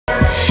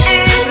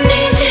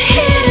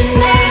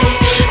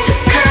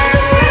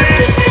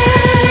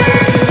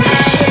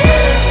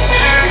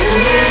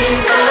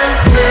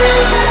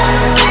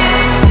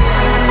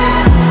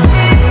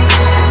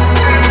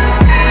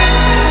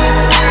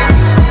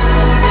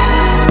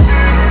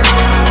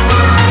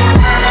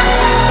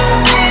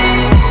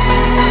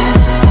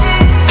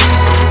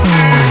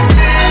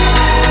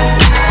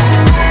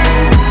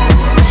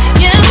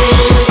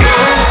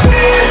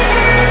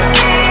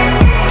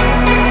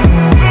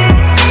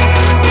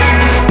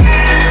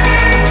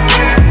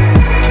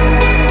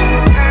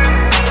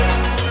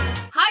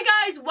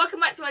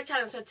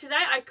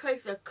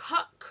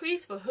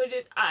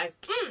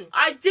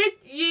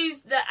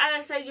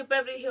Anastasia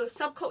Beverly Hills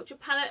Subculture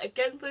palette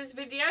again for this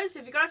video. So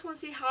if you guys want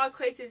to see how I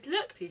created this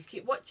look, please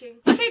keep watching.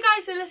 Okay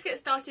guys, so let's get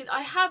started.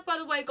 I have, by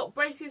the way, got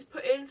braces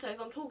put in, so if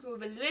I'm talking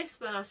with a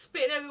lisp and I'm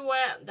spitting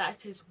everywhere,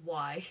 that is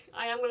why.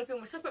 I am going to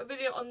film a separate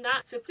video on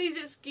that, so please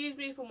excuse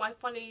me for my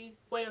funny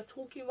way of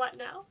talking right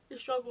now. The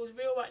struggle is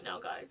real right now,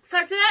 guys.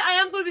 So today I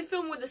am going to be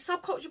filming with the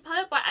Subculture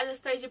palette by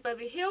Anastasia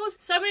Beverly Hills.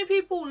 So many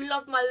people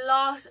loved my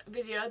last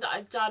video that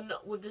I've done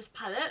with this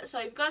palette, so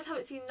if you guys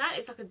haven't seen that,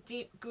 it's like a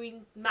deep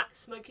green matte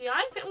smoky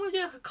eye. I think I'm going to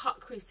do like a cut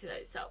crease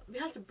today, so we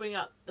have to bring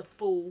out the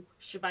full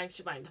shebang,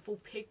 the full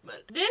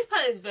pigment. This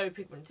palette is very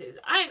pigmented,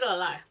 I ain't gonna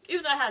lie,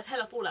 even though it has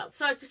hella fallout.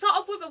 So to start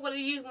off with, I'm going to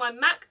use my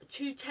MAC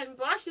 210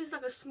 brush. This is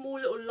like a small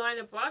little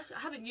liner brush.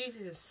 I haven't used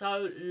this in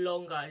so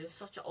long, guys. It's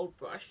such an old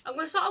brush. I'm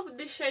going to start off with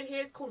this shade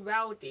here. It's called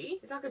Rowdy.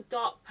 It's like a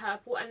dark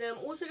purple, and then I'm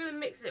also going to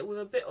mix it with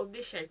a bit of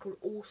this shade called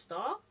All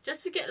Star,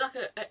 just to get like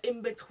an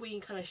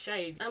in-between kind of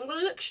shade. And I'm going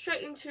to look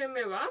straight into a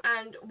mirror,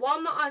 and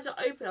while my eyes are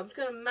open, I'm just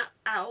going to map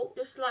out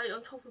just slightly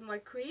on top of my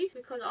crease,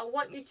 because I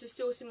want you to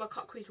still see my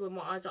cut crease when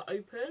my eyes are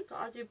open. So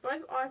I do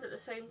both eyes at the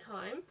same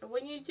time, and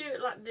when you do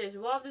it like this,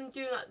 rather than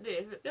doing like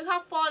this, look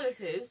how far this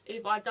is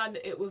if I done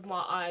it with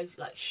my eyes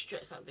like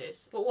stretched like this.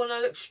 But when I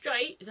look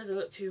straight, it doesn't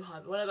look too high,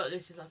 but when I go like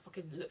this, it like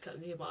fucking looks like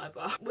near my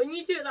eyebrow. When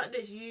you do it like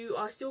this, you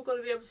are still going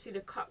to be able to see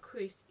the cut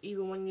crease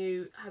even when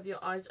you have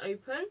your eyes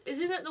open.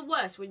 Isn't it the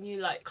worst when you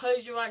like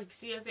close your eyes, you can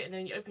see everything, and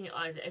then you open your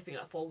eyes and everything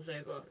like falls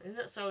over? Isn't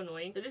that so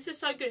annoying? So this is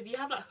so good. If you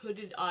have like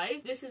hooded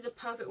eyes, this is the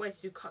perfect way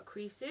to do cut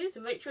creases.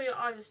 So make sure your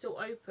eyes are still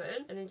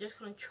open, and then just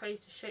kind of trace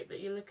the shape that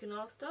you're looking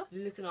after.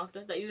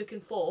 That you're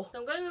looking for. So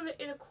I'm going on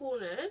the inner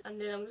corners, and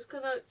then I'm just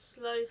going to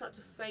slowly start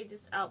to fade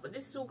this out. But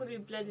this is all going to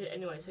be blended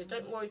anyway, so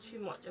don't worry too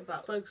much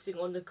about focusing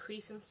on the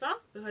crease and stuff,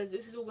 because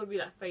this is all going to be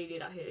like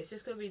faded out here. It's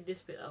just going to be this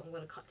bit that I'm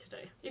going to cut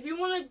today. If you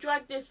want to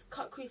drag this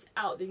cut crease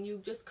out, then you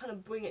just kind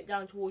of bring it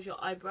down towards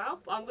your eyebrow.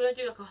 But I'm going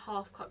to do like a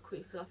half cut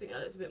crease, because I think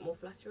that looks a bit more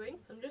flattering.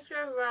 So I'm just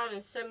going around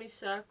in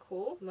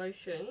semicircle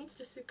motions,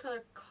 just to kind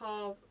of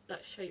carve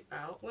that shape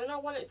out. When I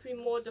want it to be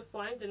more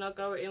defined, then I'll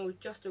go in with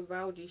just a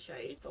Rowdy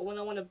shade. But when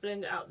I want to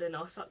blend it out, then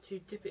I'll start to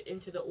dip it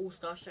into the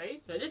All-Star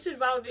shade. So this is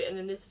Rowdy, and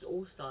then this is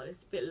All-Star.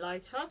 It's a bit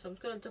lighter, so I'm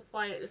just going to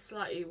define it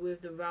slightly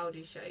with the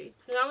Rowdy shade.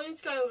 So now we need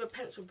to go in with a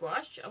pencil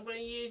brush. I'm going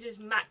to use this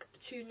MAC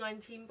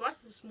 219 brush.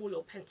 It's a small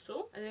little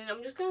pencil. And then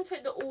I'm just going to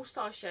take the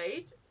All-Star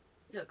shade.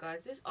 Look guys,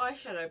 this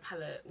eyeshadow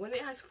palette, when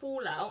it has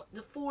fallout,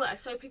 the fallout is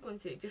so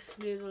pigmented, it just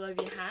smears all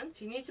over your hand.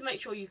 So you need to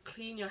make sure you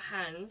clean your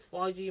hands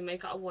while you do your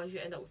makeup, otherwise you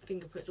end up with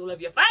fingerprints all over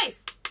your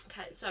face.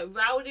 Okay, so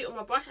Rowdy on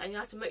my brush, and you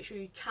have to make sure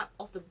you tap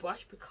off the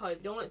brush because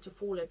you don't want it to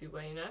fall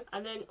everywhere, you know.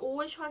 And then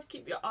always try to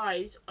keep your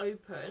eyes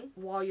open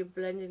while you're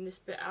blending this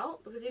bit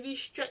out, because if you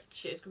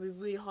stretch it, it's going to be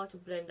really hard to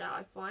blend out,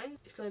 I find.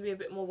 It's going to be a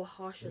bit more of a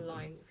harsher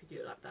line if you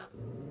do it like that.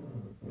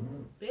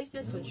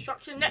 Business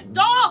construction net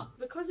door!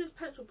 Because this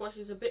pencil brush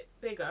is a bit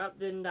bigger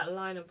than that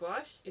liner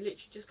brush, it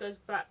literally just goes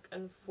back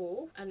and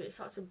forth, and it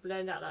starts to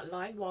blend out that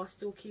line while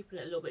still keeping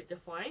it a little bit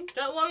defined.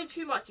 Don't worry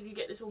too much if you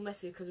get this all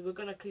messy, because we're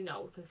going to clean it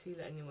out with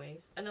concealer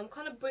anyways. And I'm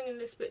kind of bringing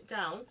this bit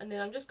down, and then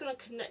I'm just going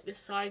to connect this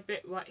side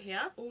bit right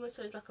here, almost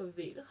so it's like a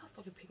V. Look how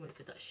fucking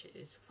pigmented that shit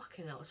is.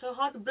 Fucking hell. It's so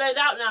hard to blend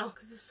out now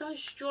because it's so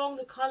strong,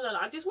 the colour.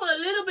 Like, I just want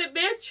a little bit,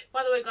 bitch.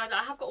 By the way, guys,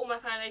 I have got all my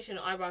foundation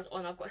and eyebrows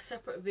on. I've got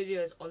separate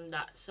videos on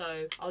that,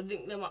 so I'll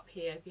link them up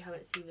here if you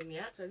haven't seen them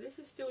yet. So this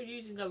is still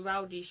using the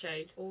Rowdy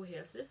shade all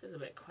here. So this is a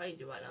bit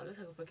crazy right now. It looks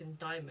like a freaking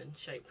diamond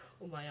shape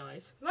on my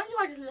eyes. Imagine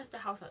if I just left the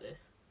house like this.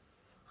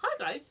 Hi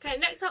guys. Okay,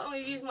 next up I'm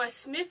going to use my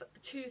Smith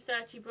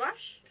 230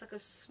 brush. It's like a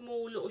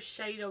small little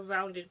shade of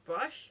rounded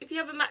brush. If you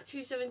have a MAC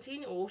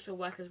 217, it will also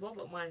work as well,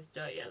 but mine's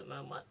dirty at the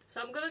moment. So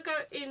I'm going to go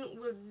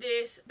in with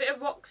this bit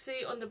of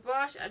Roxy on the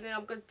brush, and then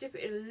I'm going to dip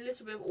it in a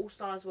little bit of All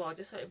Star as well,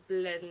 just so it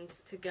blends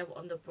together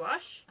on the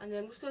brush. And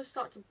then I'm just going to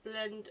start to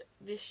blend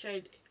this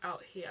shade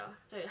out here,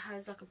 so it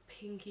has like a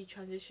pinky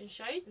transition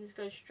shade, and just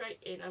go straight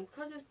in. And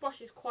because this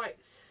brush is quite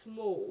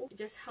small, it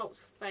just helps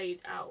fade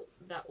out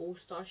that All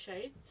Star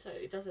shade, so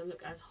it doesn't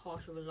look as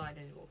harsh of a line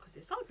anymore, because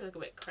it's starting to look a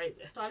bit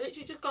crazy. So I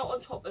literally just go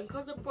on top, and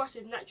because the brush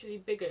is naturally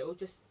bigger, it will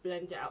just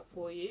blend it out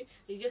for you.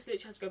 You just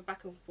literally have to go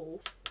back and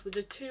forth with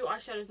the two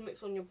eyeshadows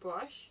mixed on your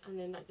brush, and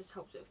then that just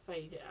helps it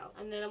fade it out.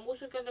 And then I'm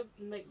also going to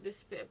make this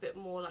bit a bit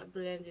more like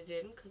blended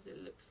in, because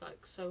it looks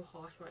like so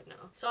harsh right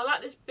now. So I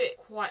like this bit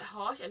quite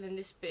harsh, and then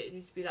this bit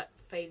needs to be like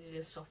faded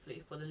in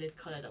softly for the lid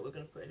colour that we're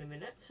going to put in a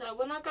minute. So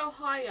when I go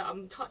higher,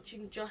 I'm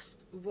touching just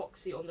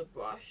Roxy on the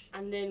brush,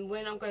 and then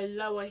when I'm going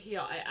lower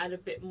here, I add a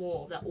bit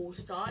more of that All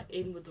Star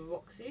in with the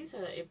Roxy so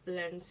that it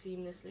blends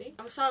seamlessly.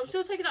 So I'm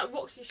still taking that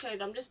Roxy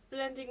shade, I'm just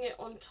blending it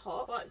on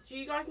top. But do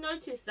you guys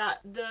notice that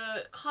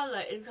the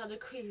colour inside the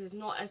crease is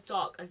not as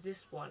dark as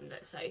this one,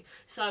 let's say?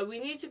 So we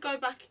need to go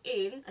back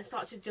in and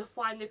start to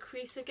define the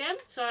crease again.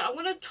 So I'm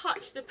going to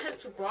touch the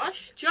pencil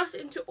brush just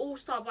into All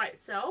Star by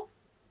itself.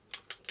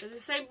 So the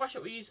same brush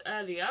that we used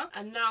earlier,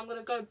 and now I'm going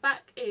to go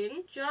back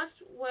in just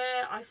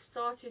where I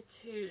started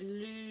to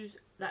lose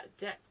that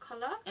depth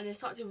colour and then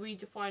start to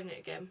redefine it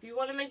again. If you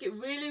want to make it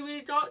really,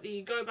 really dark, then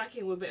you go back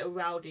in with a bit of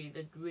Rowdy,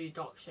 the really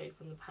dark shade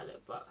from the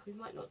palette, but we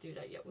might not do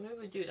that yet. We'll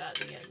maybe do that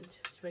at the end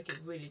to make it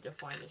really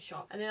defined and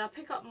sharp. And then I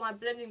pick up my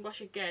blending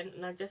brush again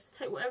and I just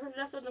take whatever's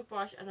left on the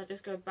brush and I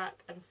just go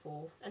back and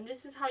forth. And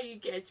this is how you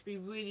get it to be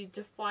really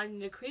defined in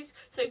the crease.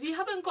 So if you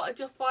haven't got a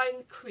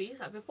defined crease,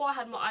 like before I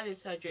had my eyelid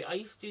surgery, I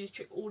used to do this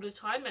trick all the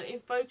time, and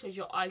in photos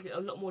your eyes get a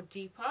lot more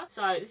deeper.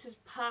 So this is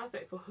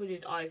perfect for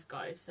hooded eyes,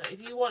 guys. So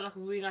if you want like a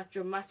really nice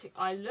dramatic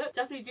eye look,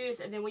 definitely do this.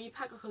 And then when you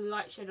pack like a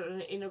light shade on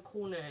the inner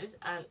corners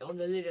and on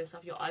the lid and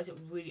stuff, your eyes are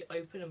really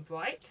open and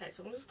bright. Okay,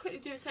 so I'm just quickly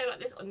do the same like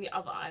this on the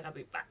other eye and I'll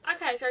be back.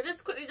 Okay, so I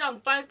just quickly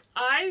done both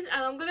eyes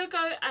and I'm gonna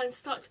go and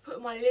start to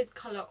put my lid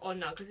colour on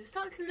now because it's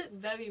starting to look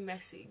very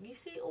messy. You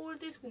see all of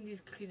this, we need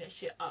to clean that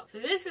shit up. So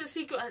this is a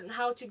secret on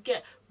how to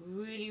get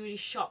really, really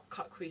sharp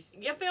cut crease.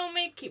 You feel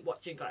me? Keep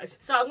watching, guys.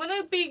 So I'm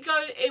gonna be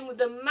going in with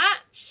the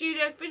matte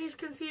Studio Finish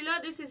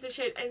Concealer. This is the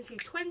shade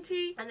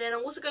NC20, and then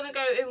I'm also gonna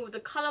go in with the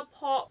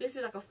Colourpop. This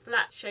is like a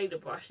flat shader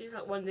brush. This is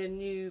like one of their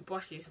new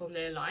brushes from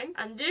their line,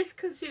 and this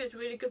concealer is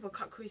really good for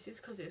cut creases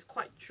because it's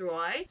quite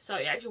dry, so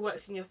it actually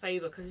works in your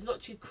favour because it's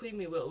not too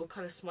creamy where it will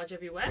kind of smudge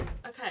everywhere.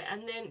 Okay,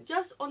 and then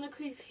just on the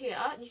crease here,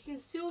 you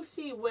can still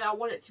see where I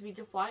want it to be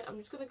defined. I'm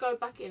just gonna go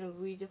back in and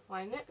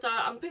redefine it. So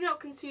I'm picking up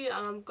concealer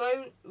and I'm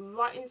going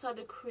right inside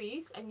the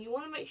crease, and you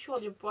want to make sure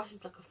your brush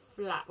is like a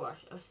flat brush,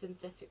 a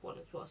synthetic one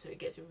as well, so it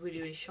gets really,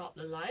 really sharp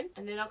the line.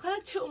 And then I'll kind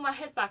of tilt my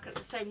head back at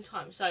the same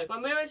time. So my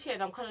mirror's here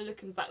and I'm kind of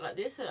looking back like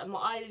this, so that my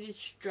eyelid is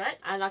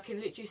stretched and I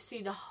can literally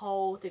see the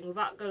whole thing.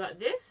 Without going like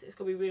this, it's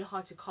going to be really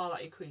hard to carve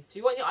out your crease. So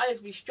you want your eyelids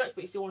to be stretched,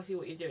 but you still want to see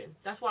what you're doing.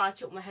 That's why I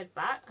tilt my head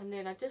back, and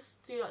then I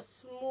just do like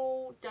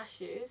small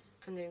dashes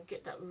and then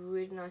get that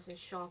really nice and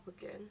sharp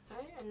again.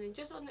 Okay, and then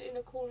just on the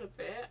inner corner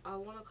bit, I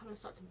want to kind of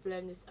start to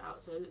blend this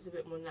out so it looks a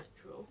bit more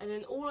natural. And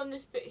then all on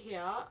this bit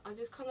here, I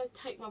just kind of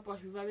take my brush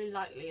very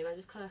lightly and I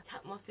just kind of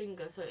tap my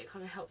finger so it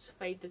kind of helps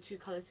fade the two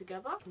colours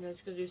together. And then I'm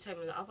just going to do the same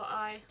on the other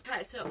eye.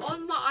 Okay, so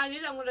on my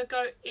eyelid, I'm going to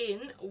go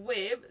in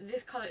with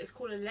this colour. It's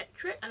called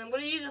Electric, and I'm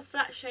going to use a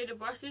flat shader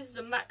brush. This is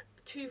the MAC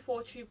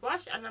 242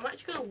 brush, and I'm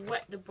actually going to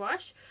wet the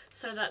brush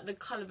so that the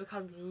colour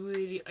becomes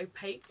really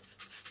opaque.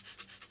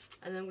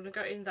 And then I'm going to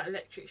go in that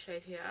electric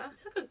shade here.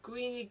 It's like a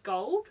greeny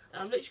gold.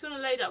 And I'm literally going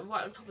to lay that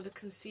right on top of the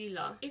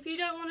concealer. If you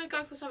don't want to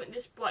go for something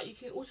this bright, you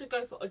can also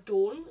go for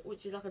Adorn,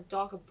 which is like a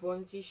darker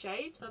bronzy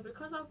shade. So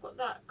because I've got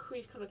that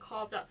crease kind of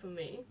carved out for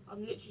me,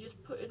 I'm literally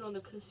just putting on the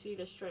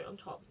concealer straight on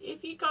top.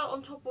 If you go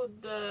on top of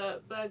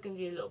the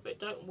burgundy a little bit,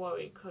 don't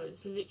worry, because you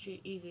can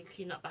literally easily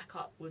clean that back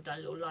up with that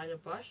little liner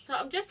brush. So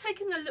I'm just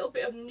taking a little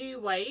bit of New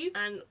Wave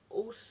and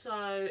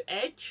also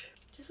Edge,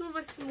 just with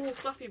a small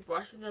fluffy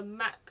brush and the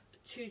MAC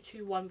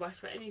 221 brush,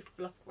 for any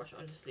fluff brush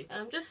honestly,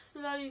 and I'm just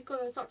slowly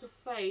gonna start to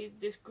fade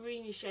this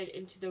greeny shade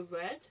into the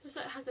red, just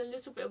so it has a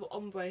little bit of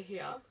ombre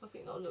here. I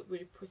think that'll look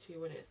really pretty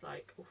when it's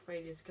like all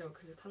faded together,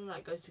 because it kind of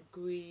like goes to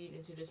green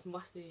into this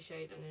mustardy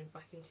shade and then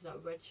back into that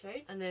red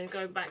shade. And then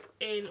going back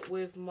in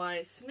with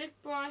my Smith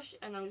brush,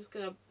 and I'm just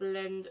gonna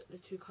blend the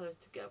two colours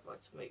together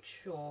to make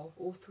sure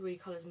all three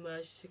colours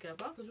merge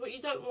together, because what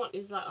you don't want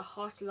is like a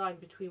harsh line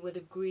between where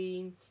the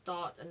green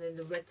starts and then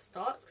the red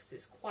starts, because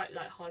it's quite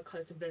like hard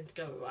colours to blend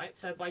together, right?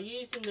 So by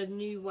using the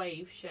New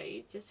Wave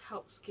shade, just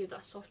helps give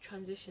that soft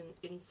transition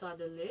inside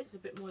the lid. It's a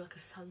bit more like a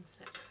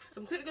sunset. So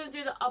I'm quickly going to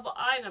do the other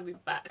eye and I'll be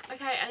back.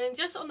 Okay, and then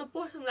just on the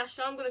bottom lash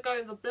line, I'm going to go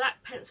with a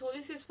black pencil.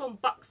 This is from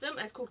Buxom,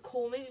 and it's called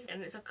Call Me,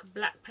 and it's like a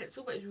black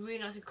pencil, but it's really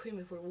nice and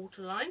creamy for the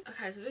waterline.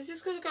 Okay, so this is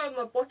just going to go with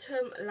my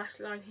bottom lash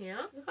line here.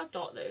 Look how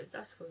dark that is.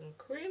 That's fucking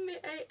creamy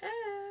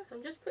AF.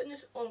 I'm just putting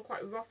this on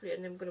quite roughly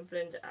and then I'm going to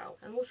blend it out.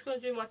 I'm also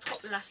going to do my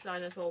top lash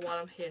line as well while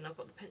I'm here, and I've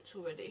got the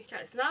pencil ready.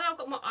 Okay, so now that I've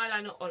got my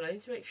eyeliner on, I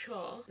need to make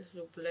sure this is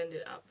all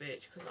blended out,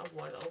 bitch, because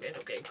otherwise I'll end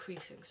up getting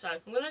creasing. So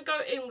I'm going to go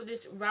in with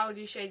this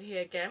Rowdy shade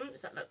here again.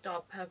 It's that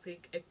dark purpley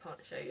eggplant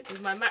shade.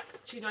 With my MAC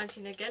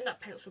 219 again,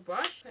 that pencil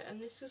brush. Okay, and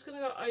this is just going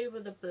to go over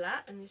the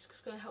black, and it's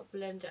just going to help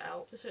blend it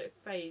out just so it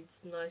fades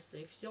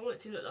nicely, because you don't want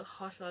it to look like a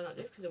harsh line like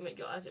this, because it'll make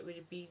your eyes look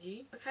really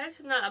beady. Okay,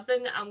 so now I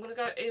blend it out, I'm going to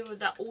go in with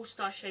that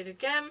All-Star shade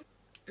again.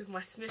 With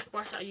my Smith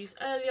brush that I used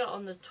earlier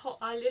on the top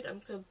eyelid, I'm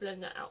just going to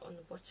blend that out on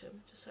the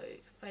bottom, just so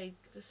it fades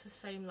just the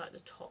same like the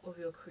top of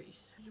your crease.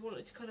 You want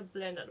it to kind of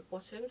blend at the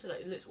bottom so that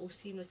it looks all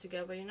seamless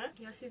together, you know?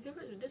 Yeah, see the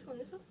difference with this one,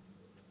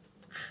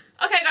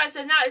 Okay guys,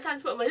 so now it's time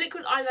to put on my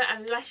liquid eyeliner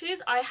and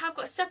lashes. I have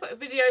got separate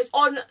videos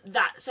on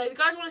that, so if you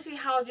guys want to see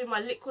how I do my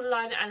liquid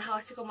liner and how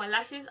I stick on my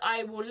lashes,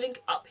 I will link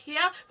up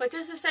here. But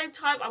just to save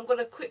time, I'm going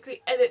to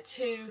quickly edit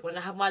to when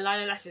I have my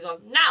liner lashes on.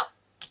 Now!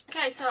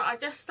 Okay, so I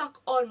just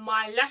stuck on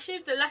my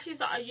lashes. The lashes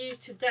that I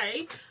used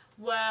today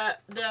were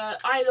the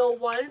Eylure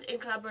ones in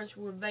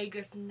collaboration with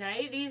Vegas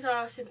Nay. These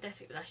are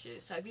synthetic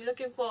lashes, so if you're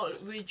looking for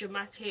really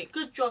dramatic,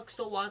 good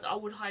drugstore ones, I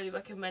would highly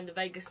recommend the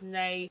Vegas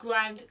Nay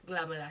Grand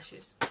Glamour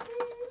lashes.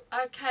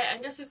 Okay,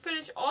 and just to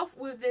finish off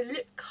with the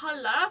lip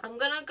colour, I'm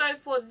going to go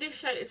for this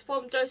shade. It's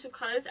from Dose of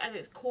Colours and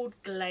it's called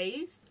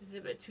Glaze. Is it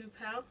a bit too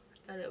pale?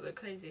 A little bit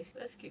crazy.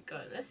 Let's keep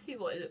going. Let's see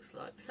what it looks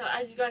like. So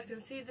as you guys can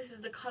see, this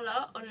is the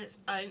colour on its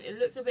own. It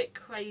looks a bit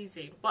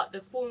crazy, but the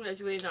formula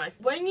is really nice.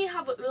 When you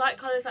have light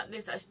colours like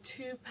this that's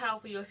too pale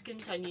for your skin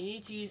tone, you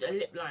need to use a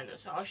lip liner.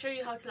 So I'll show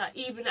you how to like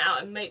even it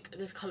out and make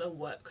this colour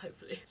work,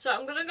 hopefully. So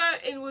I'm gonna go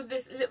in with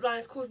this lip liner.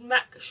 It's called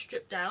MAC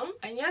Strip Down,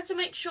 and you have to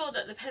make sure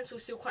that the pencil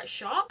is still quite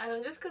sharp. And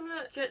I'm just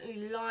gonna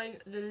gently line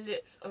the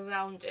lips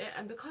around it,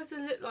 and because the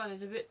lip liner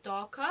is a bit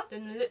darker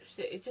than the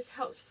lipstick, it just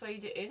helps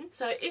fade it in.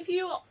 So if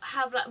you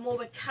have like more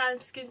of a tan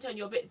skin tone,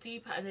 you're a bit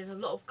deeper and there's a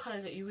lot of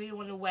colours that you really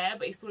want to wear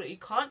but you feel that you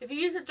can't, if you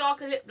use a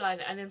darker lip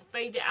liner and then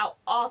fade it out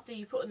after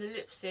you put on the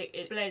lipstick,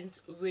 it blends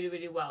really,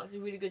 really well. It's a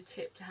really good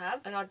tip to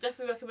have, and I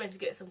definitely recommend to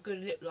get some good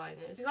lip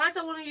liners. If you guys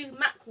don't want to use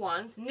MAC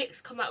ones,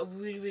 NYX come out with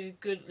really, really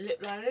good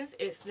lip liners.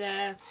 It's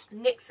their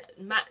NYX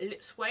Matte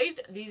Lip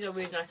Suede. These are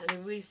really nice and they're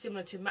really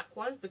similar to MAC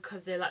ones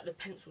because they're like the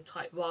pencil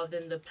type rather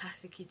than the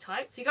plasticky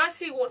type. So you guys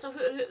see, once I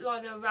put a lip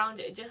liner around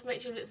it, it just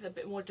makes your lips a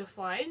bit more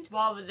defined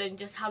rather than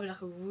just having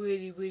like a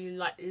really, really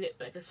light lip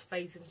that just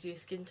fades into your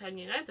skin tone,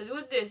 you know. So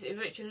with this, it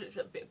makes your lips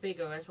look a bit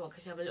bigger as well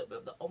because you have a little bit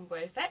of the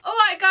ombre effect.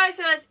 Alright guys,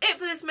 so that's it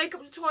for this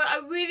makeup tutorial. I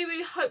really,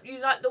 really hope you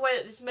like the way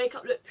that this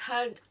makeup look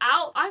turned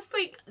out. I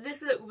think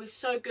this look will be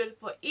so good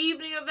for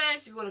evening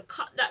events. If you want to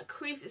cut that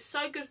crease, it's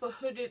so good for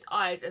hooded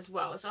eyes as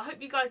well. So I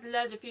hope you guys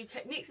learned a few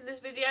techniques in this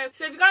video.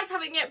 So if you guys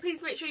haven't yet,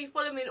 please make sure you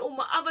follow me on all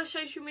my other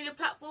social media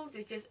platforms.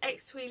 It's just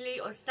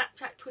Thuyl on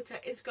Snapchat, Twitter,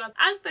 Instagram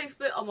and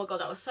Facebook. Oh my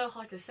god, that was so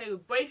hard to say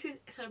with braces,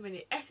 so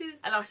many S's.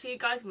 And I'll see you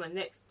guys in my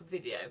next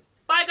video.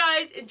 Bye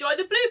guys, enjoy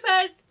the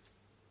bloopers.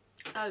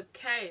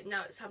 Okay,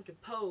 now it's time to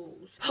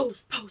pose.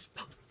 Pose, pose,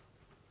 pose.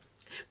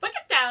 Break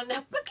it down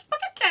now, break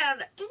it down.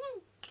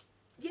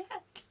 Yeah,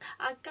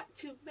 I got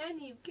too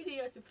many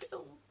videos to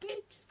film,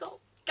 bitch. Stop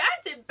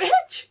dancing,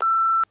 bitch.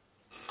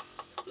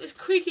 This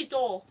creaky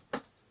door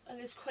and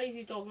this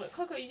crazy dog. Look,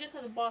 Coco, you just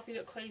had a bath, you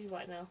look crazy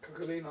right now.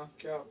 Cocolina,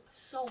 get out.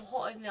 So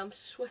hot in there, I'm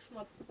sweating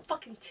my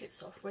fucking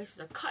tits off. Races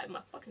are cutting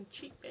my fucking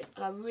cheek, bitch.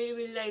 And I really,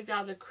 really laid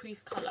down the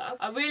crease colour.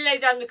 I really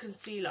laid down the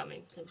concealer. I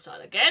mean, let me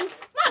start again.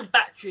 My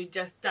battery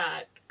just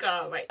died.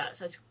 Go right.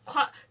 So it's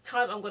quite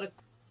time. I'm gonna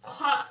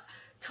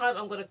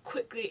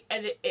quickly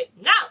edit it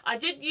now. I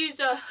did use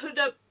the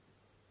HOODED.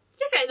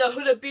 This ain't the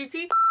HOODED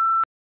Beauty.